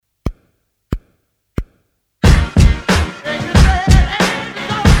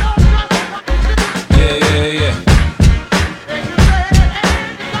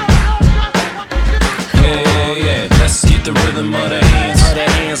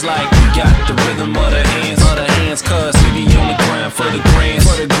hands like we got the rhythm of the hands, cause we be on the grind for the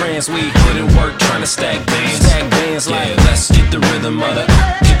grands, we put in work trying to stack bands like, let's get the rhythm of the,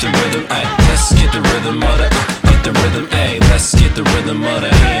 get the rhythm, ay, let's get the rhythm of the, get the rhythm, ay, let's get the rhythm of the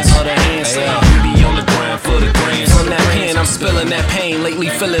hands, ay, we be on the grind for the grands. From that pen, I'm spilling that pain, lately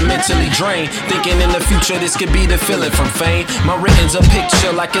feeling mentally drained, thinking in the future this could be the feeling from fame. My written's a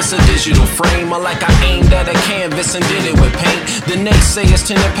picture like it's a digital frame, or like I aimed at a canvas and did it with paint. The naysayers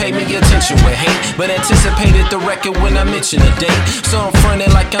tend to pay me attention with hate, but anticipated the record when I mention a date. So I'm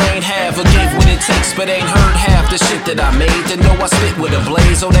frontin' like I ain't have or gave what it takes, but ain't heard half the shit that I made. To know I spit with a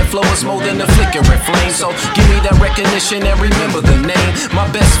blaze, oh that flow is more than a flickering flame. So give me that recognition and remember the name. My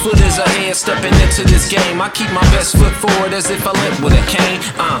best foot is ahead, stepping into this game. I keep my best foot forward as if I limp with a cane.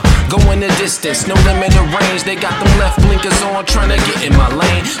 Going the distance, no limit of range. They got them left blinkers on, trying to get in my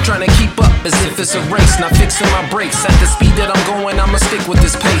lane, trying to keep up as if it's a race. Not fixing my brakes at the speed that I'm going, I'ma stick with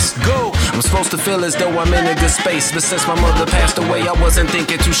this pace. Go! I'm supposed to feel as though I'm in a good space, but since my mother passed away, I wasn't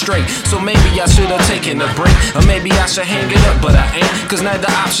thinking too straight. So maybe I should have taken a break, or maybe I should hang it up, but I ain't, cause neither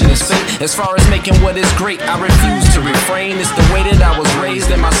option is fate. As far as making what is great, I refuse to refrain. It's the way that I was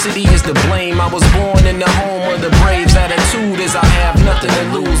raised, and my city is to blame. I was born in the home of the Braves. Attitude is I have nothing to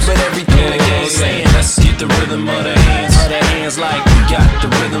lose, but everything again saying, let's get the rhythm of the hands like we got the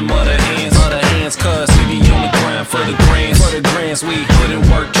rhythm of the hands, cause we be on the grind for the grands, we put in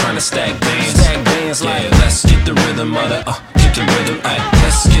work trying to stack bands like, let's get the rhythm of the, get the rhythm, ay,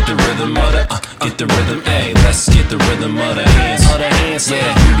 let's get the rhythm of the, get the rhythm, ay, let's get the rhythm of the hands,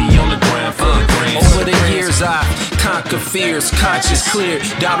 yeah, we be on the grind for the grands. Over the years I conquered fears, conscious clear,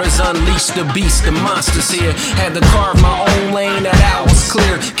 doubters unleashed the beast, the monsters here. Had to carve my own lane, that out was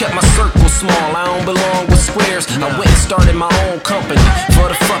clear. Kept my circle small, I don't belong with squares. I went and started my own company for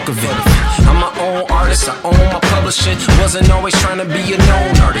the fuck of it. I'm my own artist, I own my publishing. Wasn't always trying to be a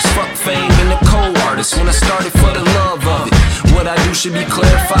known artist. Fuck fame and the co-artist when I started for the love of it. What I do should be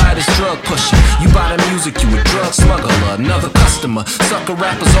clarified as drug pushing. You buy the music, you a drug smuggler, another customer. Sucker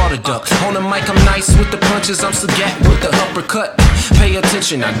rappers ought to duck. On the mic I'm nice with the punches, I'm Sagat with the uppercut. Pay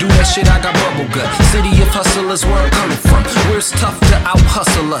attention, I do that shit, I got bubble gut. City of hustlers, where I'm coming from, where it's tough to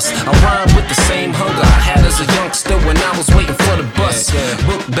out-hustle us. I rhyme with the same hunger I had as a youngster when I was waiting for the bus.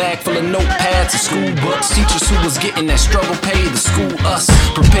 Book bag full of notepads and school books. Teachers who was getting that struggle pay to school us.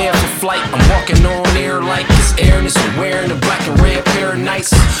 Prepare for flight, I'm walking on air like it's airness. We're wearing a black and red pair of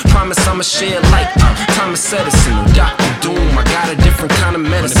nights. Promise I'ma shed light, Thomas Edison or Dr. Doom. I got a different kind of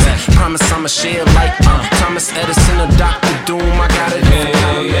medicine. Promise I'ma shed light, Thomas Edison or Dr. Doom. I got a different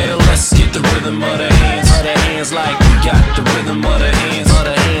kind of medicine. Let's get the rhythm of the hands like we got the rhythm of the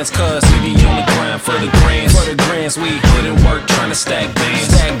hands, cause we be on the grind for the grands, we put in work trying to stack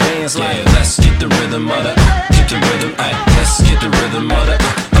bands like, let's get the rhythm of the, get the rhythm, ay, let's get the rhythm of the,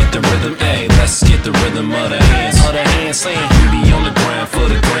 get the rhythm, ay, let's get the rhythm of the hands saying we be on the grind for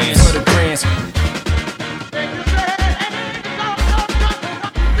the grands.